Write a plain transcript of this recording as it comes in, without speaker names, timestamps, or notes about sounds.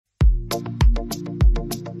Hello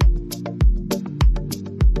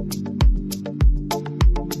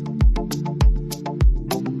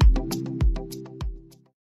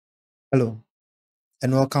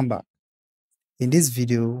and welcome back. In this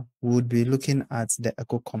video, we would be looking at the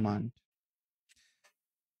echo command.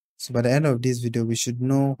 So by the end of this video, we should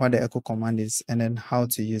know what the echo command is and then how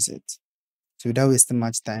to use it. So without wasting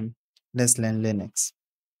much time, let's learn Linux.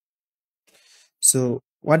 So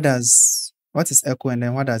what is echo and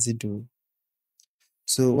then what does it do?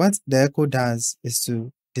 So what the echo does is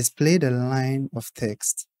to display the line of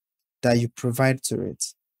text that you provide to it.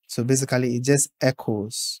 So basically it just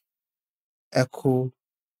echoes, echo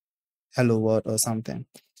hello world or something.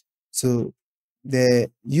 So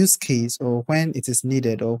the use case, or when it is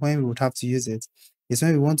needed, or when we would have to use it, is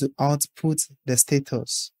when we want to output the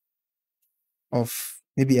status of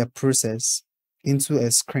maybe a process into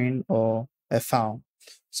a screen or a file.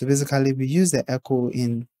 So basically we use the echo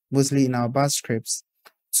mostly in our bash scripts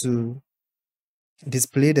to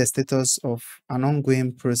display the status of an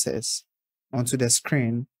ongoing process onto the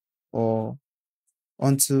screen or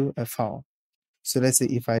onto a file. So let's say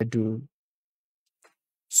if I do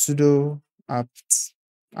sudo apt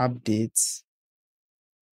updates,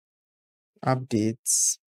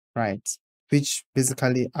 right, which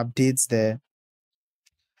basically updates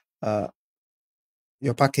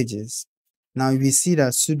your packages. Now we see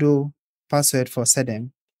that sudo password for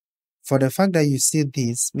SERDEM. For the fact that you see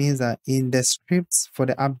this means that in the scripts for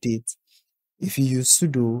the update, if you use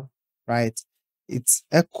sudo, right, it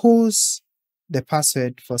echoes the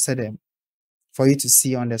password for SERDEM for you to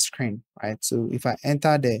see on the screen, right? So if I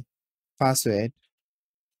enter the password,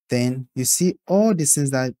 then you see all these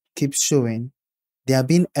things that keep showing, they are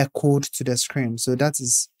being echoed to the screen. So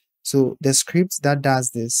the script that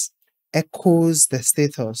does this echoes the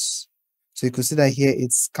status. So you could see that here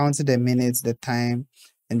it's counting the minutes, the time,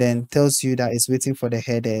 and then tells you that it's waiting for the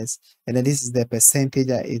headers, and then this is the percentage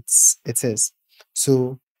that it is.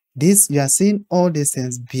 So you are seeing all these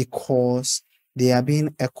things because they are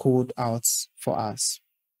being echoed out for us.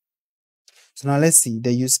 So now let's see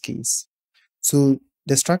the use case. So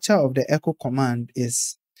the structure of the echo command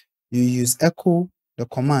is you use echo, the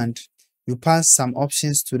command, you pass some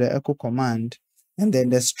options to the echo command, and then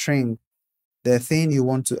the string, the thing you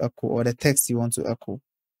want to echo or the text you want to echo.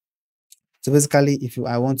 So basically, if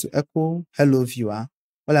I want to echo hello viewer,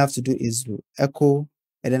 all I have to do is to echo,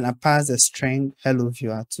 and then I pass the string hello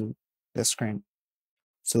viewer to the screen.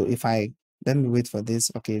 So let me wait for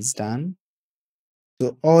this. Okay, it's done.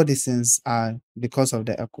 So all these things are because of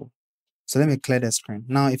the echo. So let me clear the screen.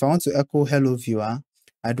 Now, if I want to echo hello viewer,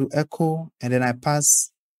 I do echo and then I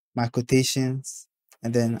pass my quotations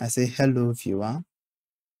and then I say hello viewer.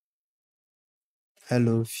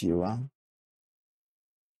 Hello viewer.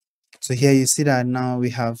 So here you see that now we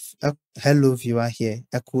have hello viewer here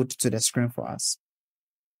echoed to the screen for us.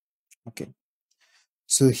 Okay.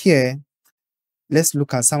 So here, let's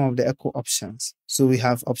look at some of the echo options. So we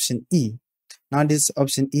have option E. Now this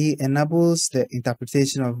option E enables the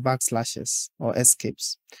interpretation of backslashes or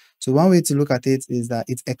escapes. So one way to look at it is that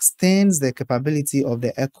it extends the capability of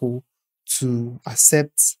the echo to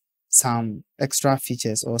accept some extra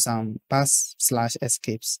features or some backslash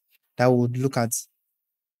escapes that we would look at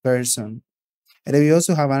very soon. And then we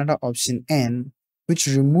also have another option N, which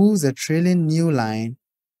removes the trailing new line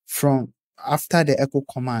from after the echo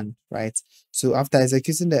command, right? So after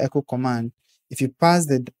executing the echo command, if you pass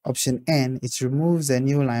the option N, it removes a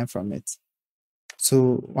new line from it.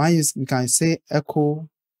 So you can say echo,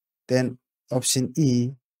 then option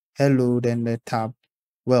E, hello, then the tab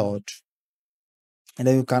world. And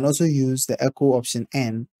then you can also use the echo option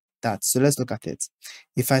N, that. So let's look at it.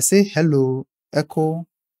 If I say hello, echo,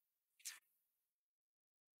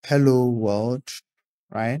 hello world,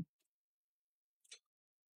 right?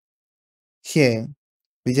 Here,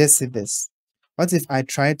 we just see this. What if I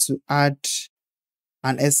try to add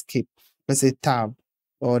an escape, let's say tab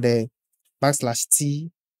or the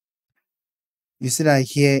 \T? You see that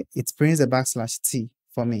here it brings a \T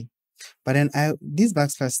for me. But then this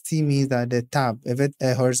 \T means that the tab,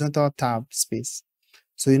 a horizontal tab space.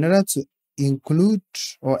 So in order to include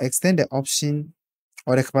or extend the option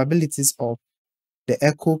or the capabilities of the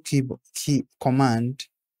echo key command,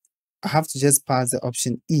 I have to just pass the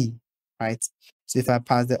option E, right? So if I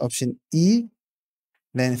pass the option E,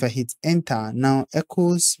 then if I hit enter, now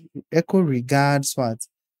echo regards what?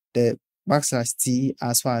 The \T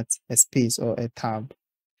as what? A space or a tab.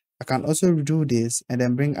 I can also do this and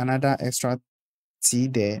then bring another extra T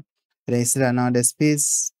there. And then you see that now the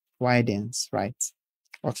space widens, right?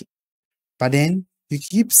 Okay. But then you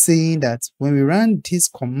keep saying that when we run this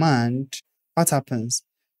command, what happens?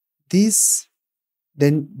 this,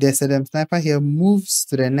 then the SEDEM sniper here moves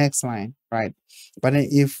to the next line, right? But then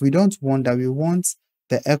if we don't want that, we want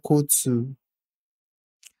the echo to,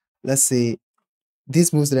 let's say,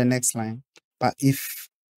 this moves to the next line. But if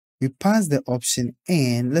we pass the option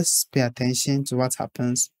N, let's pay attention to what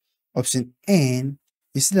happens. Option N,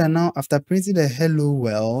 you see that now after printing the hello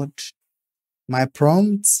world, my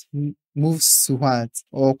prompt moves to what?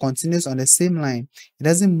 Or continues on the same line. It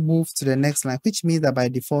doesn't move to the next line, which means that by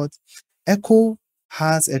default, echo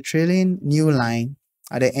has a trailing new line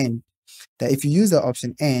at the end. That if you use the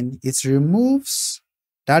option N, it removes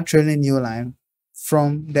that trailing new line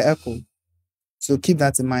from the echo. So keep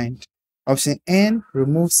that in mind. Option N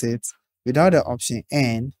removes it. Without the option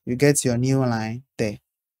N, you get your new line there.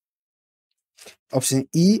 Option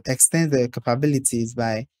E extends the capabilities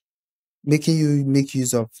by making you make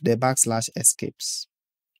use of the backslash escapes.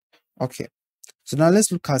 Okay, so now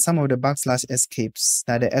let's look at some of the backslash escapes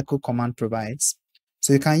that the echo command provides.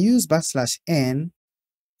 So you can use backslash N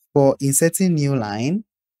for inserting new line.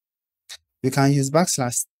 You can use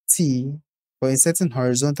backslash T for inserting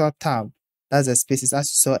horizontal tab. That's the spaces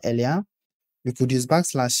as you saw earlier. We could use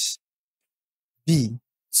backslash B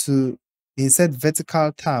to insert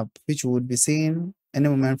vertical tab, which we would be seeing any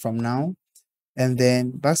moment from now. And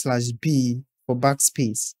then backslash B for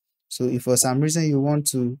backspace. So if for some reason you want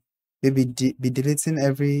to maybe be deleting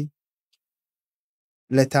every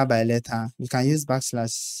letter by letter, you can use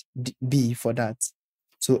backslash B for that.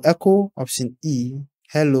 So echo option E,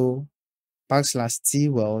 hello, backslash T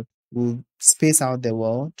world will space out the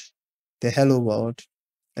world, the hello world,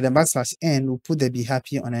 and then backslash N will put the be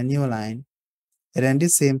happy on a new line. And then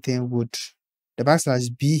this same thing would, the backslash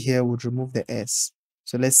B here would remove the S.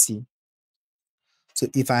 So let's see. So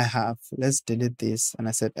if I have, let's delete this, and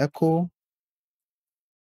I said echo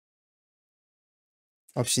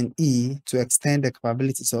option E to extend the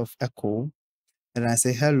capabilities of echo, and I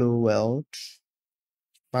say hello world,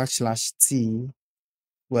 backslash T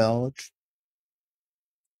world.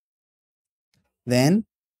 Then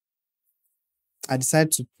I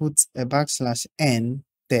decide to put a backslash N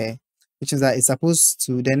there, which is that it's supposed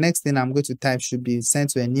to, the next thing I'm going to type should be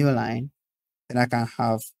sent to a new line. Then I can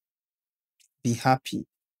have be happy,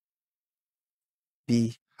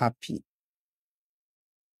 be happy.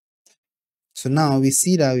 So now we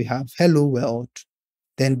see that we have hello world,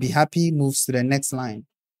 then be happy moves to the next line.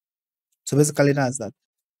 So basically that's that.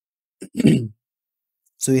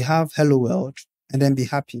 So we have hello world and then be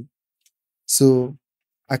happy. So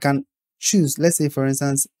I can choose, let's say for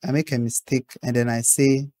instance, I make a mistake and then I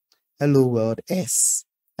say hello world S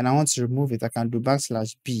and I want to remove it. I can do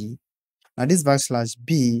backslash B. Now this backslash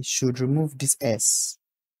B should remove this S.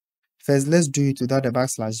 First, let's do it without the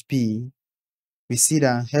backslash B. We see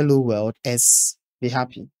that hello world S, be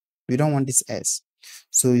happy. We don't want this S.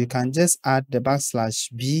 So you can just add the backslash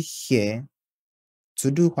B here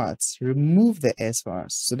to do what? Remove the S for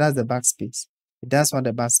us. So that's the backspace. That's what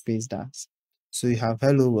the backspace does. So you have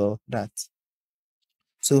hello world, that.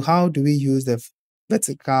 So how do we use the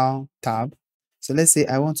vertical tab? So let's say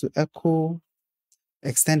I want to echo,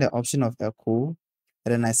 extend the option of echo,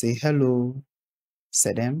 and then I say hello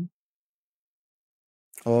SEDEM,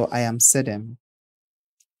 or I am SEDEM.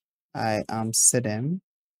 I am SEDEM.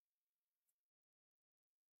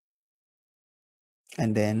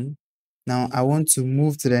 And then now I want to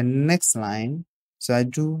move to the next line. So I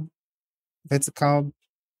do vertical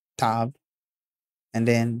tab, and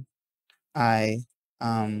then I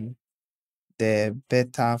am the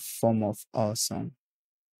beta form of awesome.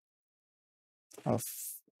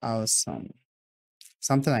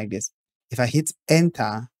 Something like this. If I hit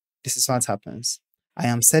enter, this is what happens. I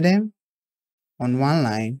am SEDEM on one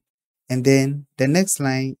line, and then the next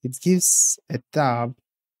line, it gives a tab,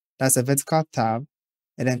 that's a vertical tab,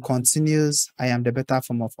 and then continues, I am the beta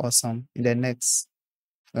form of awesome in the next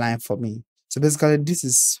line for me. So basically, this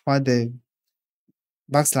is what the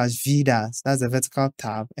backslash V does. That's the vertical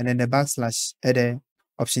tab, and then the backslash, the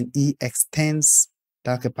option E extends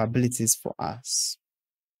that capabilities for us.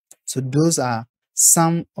 So those are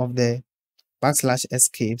some of the backslash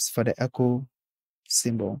escapes for the echo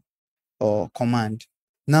symbol or command.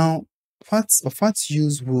 Now, what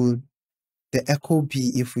use would the echo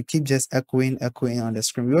be if we keep just echoing on the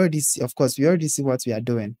screen? We already see, of course, we already see what we are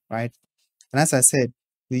doing, right? And as I said,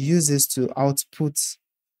 we use this to output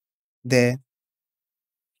the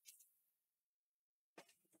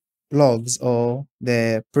logs or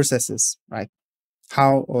the processes, right?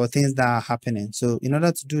 How or things that are happening. So in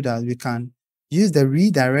order to do that, we can use the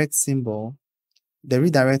redirect symbol, the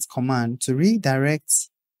redirect command to redirect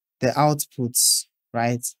the outputs,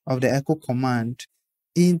 right, of the echo command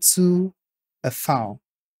into a file,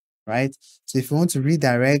 right? So if you want to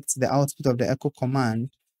redirect the output of the echo command,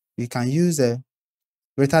 we can use a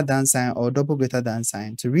greater than sign or double greater than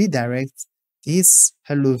sign to redirect this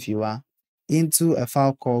hello viewer into a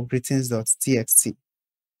file called greetings.txt.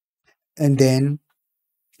 And then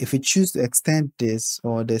if we choose to extend this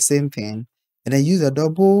or the same thing, and then use a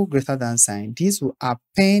double greater than sign, this will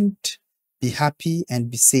append be happy and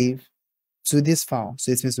be safe to this file.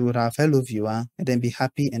 So it means we would have hello viewer and then be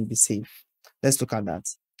happy and be safe. Let's look at that.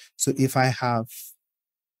 So if I have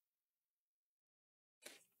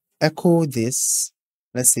echo this,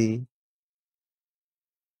 let's say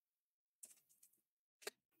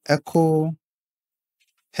echo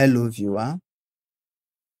hello viewer,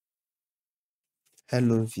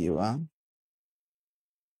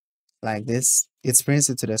 like this, it brings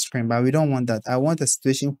it to the screen, but we don't want that. I want a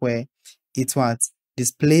situation where it what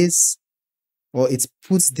displays or it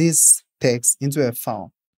puts this text into a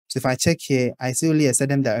file. So if I check here, I see only a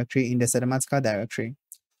SIRDEM directory in the SIRDEMATICA directory.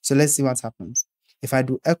 So let's see what happens. If I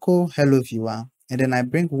do echo hello viewer and then I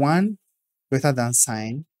bring one greater than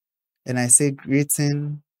sign and I say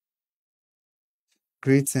greetings,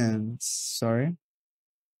 sorry,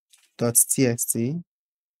 .txt,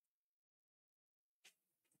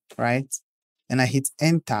 right? And I hit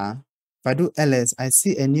enter. If I do ls, I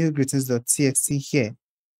see a new greetings.txt here.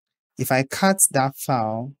 If I cut that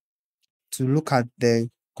file to look at the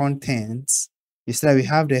contents, you see that we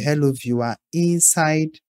have the hello viewer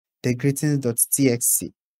inside the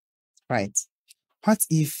greetings.txt, right? What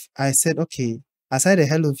if I said, okay, aside the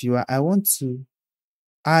hello viewer, I want to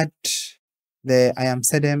add the I am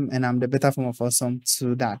SIRDEM and I'm the better form of awesome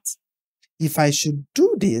to that. If I should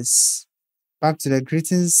do this back to the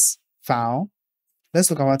greetings file, let's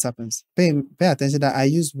look at what happens. Pay attention that I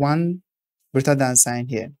use one greater than sign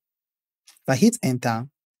here. If I hit enter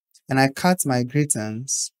and I cut my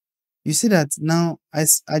greetings, you see that now I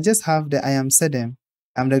just have the I am SIRDEM,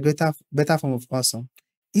 I'm the better form of awesome,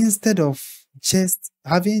 instead of just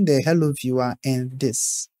having the hello viewer and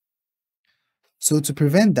this. So to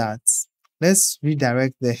prevent that, let's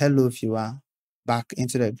redirect the hello viewer back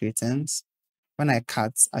into the greetings. When I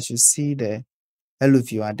cut, I should see the hello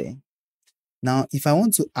viewer there. Now, if I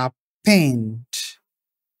want to append,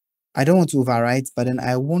 I don't want to overwrite, but then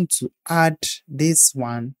I want to add this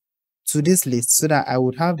one to this list so that I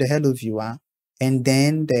would have the hello viewer and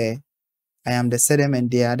then I am the SIRDEM and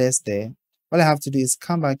the others there. All I have to do is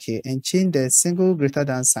come back here and change the single greater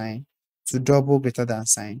than sign to double greater than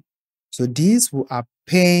sign. So these will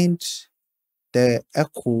append the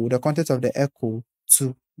echo, the content of the echo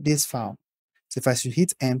to this file. So if I should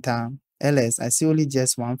hit enter, ls, I see only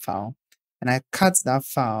just one file, and I cut that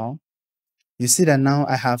file, you see that now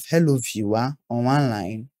I have hello viewer on one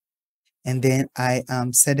line, and then I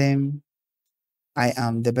am SIRDEM, I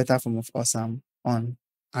am the better form of awesome on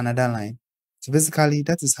another line. So basically,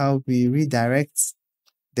 that is how we redirect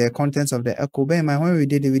the contents of the echo. Bear in mind, when we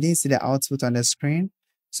did it, we didn't see the output on the screen.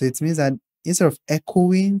 So it means that instead of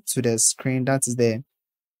echoing to the screen, that is the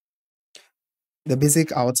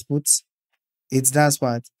basic output, it does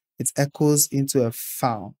what? It echoes into a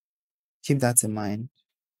file. Keep that in mind.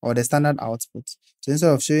 Or the standard output. So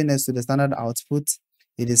instead of showing us to the standard output,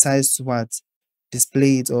 it decides to what?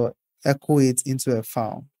 Display it or echo it into a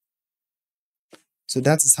file. So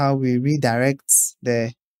that is how we redirect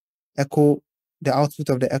the echo, the output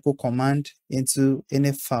of the echo command into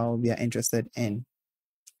any file we are interested in.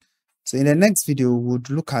 So in the next video, we'll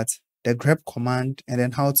look at the grep command and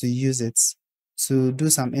then how to use it to do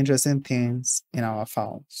some interesting things in our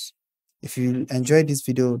files. If you enjoyed this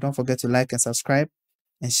video, don't forget to like and subscribe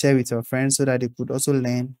and share with your friends so that they could also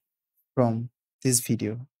learn from this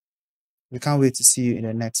video. We can't wait to see you in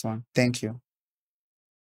the next one. Thank you.